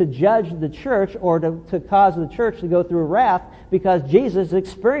reason to judge the church or to cause the church to go through wrath, because Jesus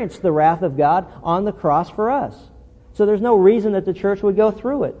experienced the wrath of God on the cross for us. So there's no reason that the church would go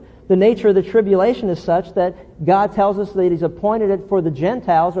through it. The nature of the tribulation is such that God tells us that he's appointed it for the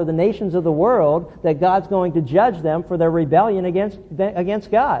Gentiles or the nations of the world, that God's going to judge them for their rebellion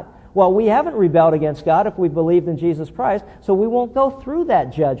against God. Well, we haven't rebelled against God if we believed in Jesus Christ, so we won't go through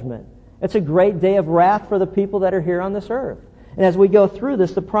that judgment. It's a great day of wrath for the people that are here on this earth. And as we go through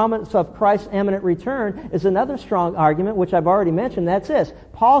this, the promise of Christ's imminent return is another strong argument, which I've already mentioned. That's this.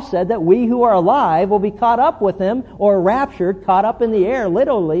 Paul said that we who are alive will be caught up with him, or raptured, caught up in the air,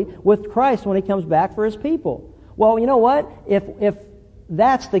 literally, with Christ when he comes back for his people. Well, you know what? If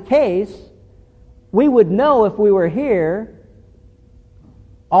that's the case, we would know if we were here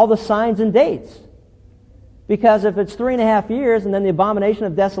all the signs and dates. Because if it's 3.5 years and then the abomination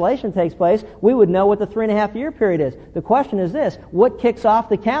of desolation takes place, we would know what the 3.5 year period is. The question is this: what kicks off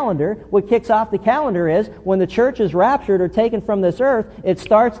the calendar? What kicks off the calendar is when the church is raptured or taken from this earth, it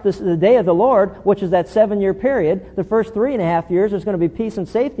starts the day of the Lord, which is that 7-year period. The first 3.5 years there's going to be peace and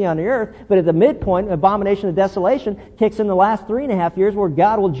safety on the earth, but at the midpoint, abomination of desolation kicks in the last 3.5 years where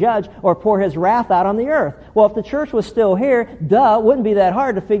God will judge or pour his wrath out on the earth. Well, if the church was still here, it wouldn't be that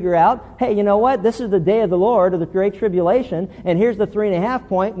hard to figure out, hey, you know what? This is the day of the Lord, of the great tribulation, and here's the 3.5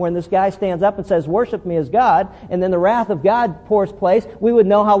 point when this guy stands up and says, worship me as God, and then the wrath of God pours place. We would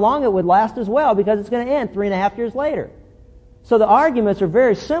know how long it would last as well, because it's going to end 3.5 years later. So the arguments are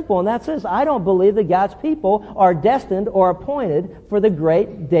very simple, and that says, I don't believe that God's people are destined or appointed for the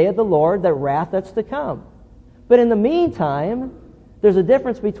great day of the Lord, the wrath that's to come. But in the meantime, there's a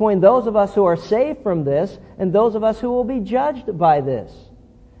difference between those of us who are saved from this and those of us who will be judged by this.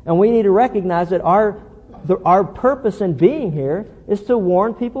 And we need to recognize that our purpose in being here is to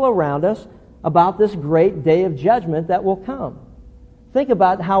warn people around us about this great day of judgment that will come. Think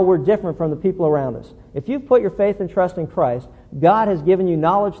about how we're different from the people around us. If you've put your faith and trust in Christ, God has given you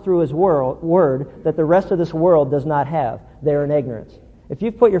knowledge through his word that the rest of this world does not have. They're in ignorance. If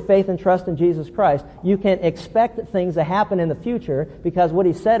you've put your faith and trust in Jesus Christ, you can expect things to happen in the future, because what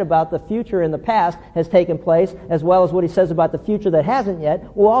he said about the future in the past has taken place, as well as what he says about the future that hasn't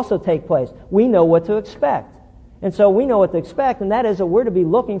yet will also take place. We know what to expect. And so we know what to expect, and that is that we're to be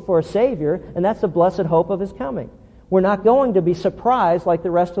looking for a Savior, and that's the blessed hope of his coming. We're not going to be surprised like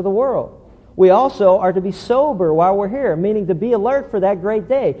the rest of the world. We also are to be sober while we're here, meaning to be alert for that great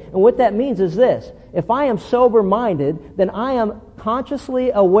day. And what that means is this: if I am sober-minded, then I am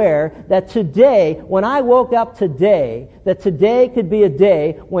consciously aware that today, when I woke up today, that today could be a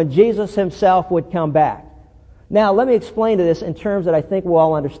day when Jesus himself would come back. Now, let me explain to this in terms that I think we'll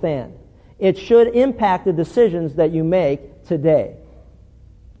all understand. It should impact the decisions that you make today.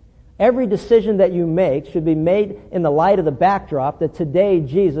 Every decision that you make should be made in the light of the backdrop that today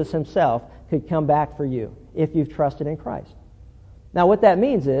Jesus himself could come back for you if you've trusted in Christ. Now, what that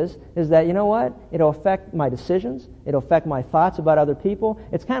means is that, you know what? It'll affect my decisions. It'll affect my thoughts about other people.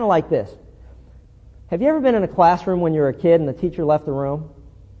 It's kind of like this. Have you ever been in a classroom when you were a kid and the teacher left the room?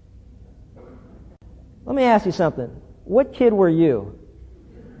 Let me ask you something. What kid were you?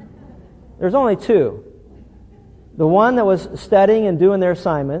 There's only two. The one that was studying and doing their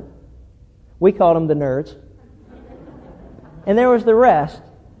assignment. We called them the nerds. And there was the rest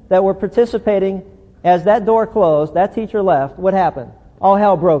that were participating. As that door closed, that teacher left, what happened? All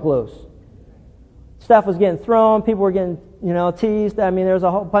hell broke loose. Stuff was getting thrown, people were getting, teased. I mean, there was a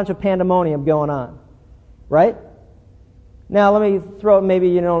whole bunch of pandemonium going on. Right? Now, let me throw, maybe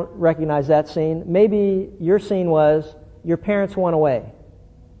you don't recognize that scene. Maybe your scene was your parents went away.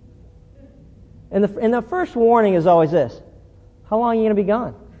 And the first warning is always this. How long are you going to be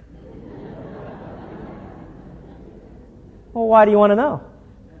gone? Well, why do you want to know?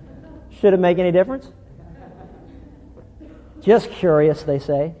 Should it make any difference? Just curious, they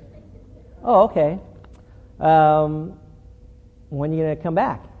say. Oh, okay. When are you going to come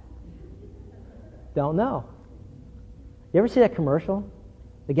back? Don't know. You ever see that commercial?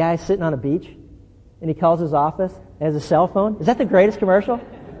 The guy's sitting on a beach, and he calls his office and has a cell phone. Is that the greatest commercial?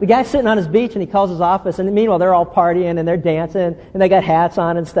 The guy's sitting on his beach, and he calls his office, and meanwhile, they're all partying, and they're dancing, and they got hats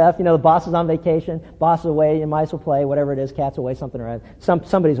on and stuff. The boss is on vacation, boss is away, you might as well play, whatever it is, cat's away, something around.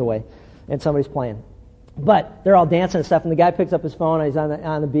 Somebody's away, and somebody's playing. But they're all dancing and stuff, and the guy picks up his phone, and he's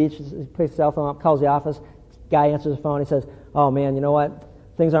on the beach, he picks his cell phone up, calls the office, guy answers the phone, he says, oh man, you know what?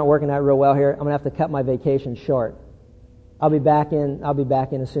 Things aren't working out real well here. I'm going to have to cut my vacation short. I'll be back in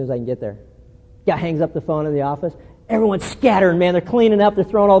as soon as I can get there. Guy hangs up the phone in the office. Everyone's scattering, man. They're cleaning up. They're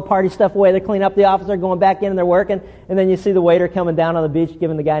throwing all the party stuff away. They're cleaning up the office. They're going back in and they're working. And then you see the waiter coming down on the beach,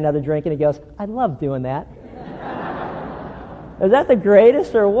 giving the guy another drink, and he goes, I love doing that. Is that the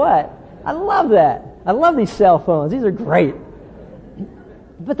greatest or what? I love that. I love these cell phones. These are great.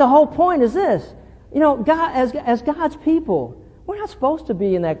 But the whole point is this. God, as God's people, we're not supposed to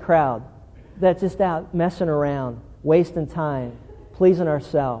be in that crowd that's just out messing around, wasting time, pleasing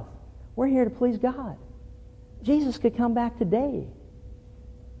ourselves. We're here to please God. Jesus could come back today.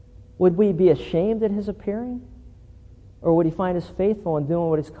 Would we be ashamed at His appearing? Or would He find us faithful in doing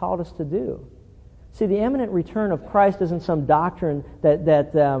what He's called us to do? See, the imminent return of Christ isn't some doctrine that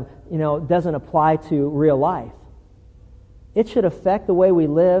doesn't apply to real life. It should affect the way we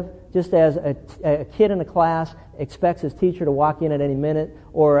live, just as a kid in a class expects his teacher to walk in at any minute,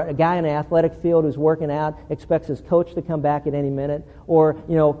 or a guy in an athletic field who's working out expects his coach to come back at any minute, or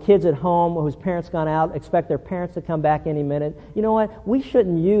kids at home whose parents gone out expect their parents to come back any minute. You know what? We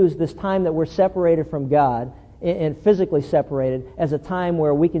shouldn't use this time that we're separated from God and physically separated as a time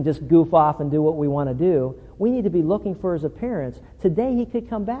where we can just goof off and do what we want to do. We need to be looking for His appearance. Today He could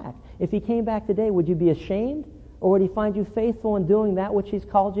come back. If He came back today, would you be ashamed? Or would He find you faithful in doing that which He's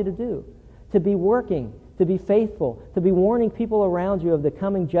called you to do? To be working, to be faithful, to be warning people around you of the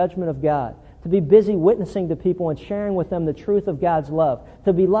coming judgment of God, to be busy witnessing to people and sharing with them the truth of God's love,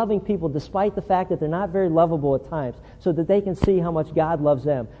 to be loving people despite the fact that they're not very lovable at times, so that they can see how much God loves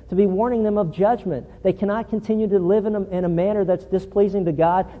them, to be warning them of judgment. They cannot continue to live in a manner that's displeasing to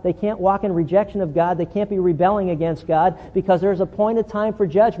God. They can't walk in rejection of God. They can't be rebelling against God because there's a appointed time for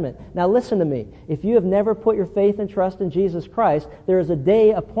judgment. Now listen to me. If you have never put your faith and trust in Jesus Christ, there is a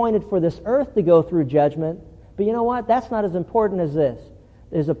day appointed for this earth to go through judgment. But you know what? That's not as important as this.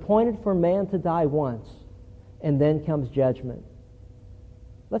 It is appointed for man to die once, and then comes judgment.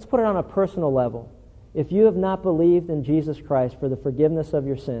 Let's put it on a personal level. If you have not believed in Jesus Christ for the forgiveness of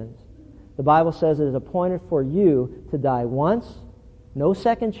your sins, the Bible says it is appointed for you to die once, no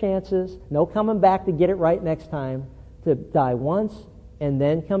second chances, no coming back to get it right next time, to die once, and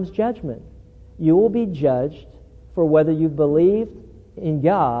then comes judgment. You will be judged for whether you believed in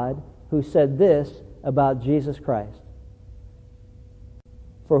God who said this about Jesus Christ.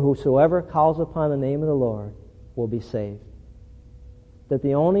 For whosoever calls upon the name of the Lord will be saved. That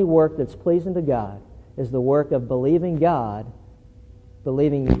the only work that's pleasing to God is the work of believing God,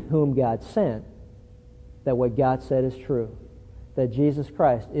 believing whom God sent, that what God said is true. That Jesus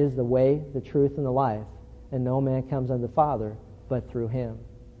Christ is the way, the truth, and the life, and no man comes unto the Father but through Him.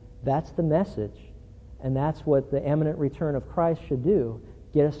 That's the message, and that's what the imminent return of Christ should do.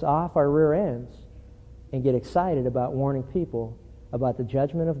 Get us off our rear ends and get excited about warning people about the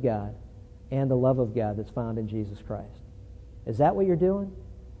judgment of God and the love of God that's found in Jesus Christ. Is that what you're doing?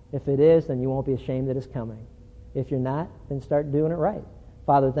 If it is, then you won't be ashamed that it's coming. If you're not, then start doing it right.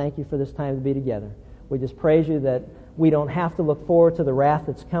 Father, thank you for this time to be together. We just praise you that we don't have to look forward to the wrath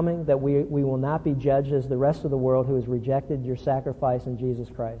that's coming, that we will not be judged as the rest of the world who has rejected your sacrifice in Jesus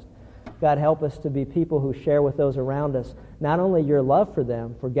Christ. God, help us to be people who share with those around us not only your love for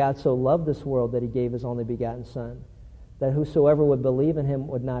them, for God so loved this world that he gave his only begotten Son, that whosoever would believe in him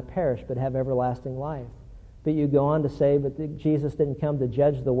would not perish but have everlasting life. But you go on to say, but Jesus didn't come to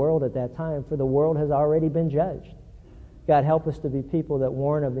judge the world at that time, for the world has already been judged. God, help us to be people that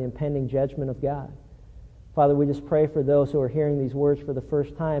warn of the impending judgment of God. Father, we just pray for those who are hearing these words for the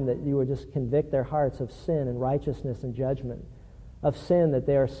first time, that you would just convict their hearts of sin and righteousness and judgment, of sin that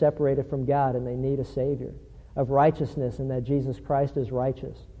they are separated from God and they need a Savior, of righteousness and that Jesus Christ is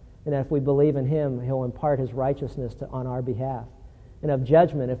righteous, and that if we believe in him, he'll impart his righteousness on our behalf, and of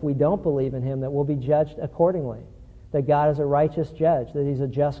judgment if we don't believe in him, that we'll be judged accordingly, that God is a righteous judge, that he's a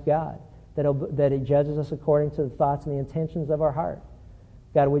just God, that he judges us according to the thoughts and the intentions of our heart.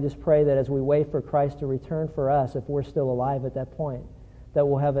 God, we just pray that as we wait for Christ to return for us, if we're still alive at that point, that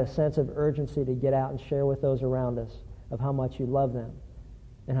we'll have a sense of urgency to get out and share with those around us of how much you love them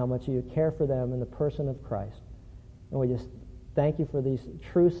and how much you care for them in the person of Christ. And we just thank you for these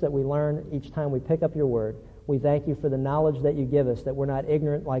truths that we learn each time we pick up your word. We thank you for the knowledge that you give us, that we're not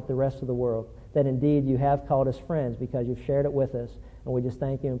ignorant like the rest of the world, that indeed you have called us friends because you've shared it with us. And we just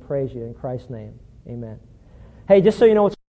thank you and praise you in Christ's name. Amen. Hey, just so you know what's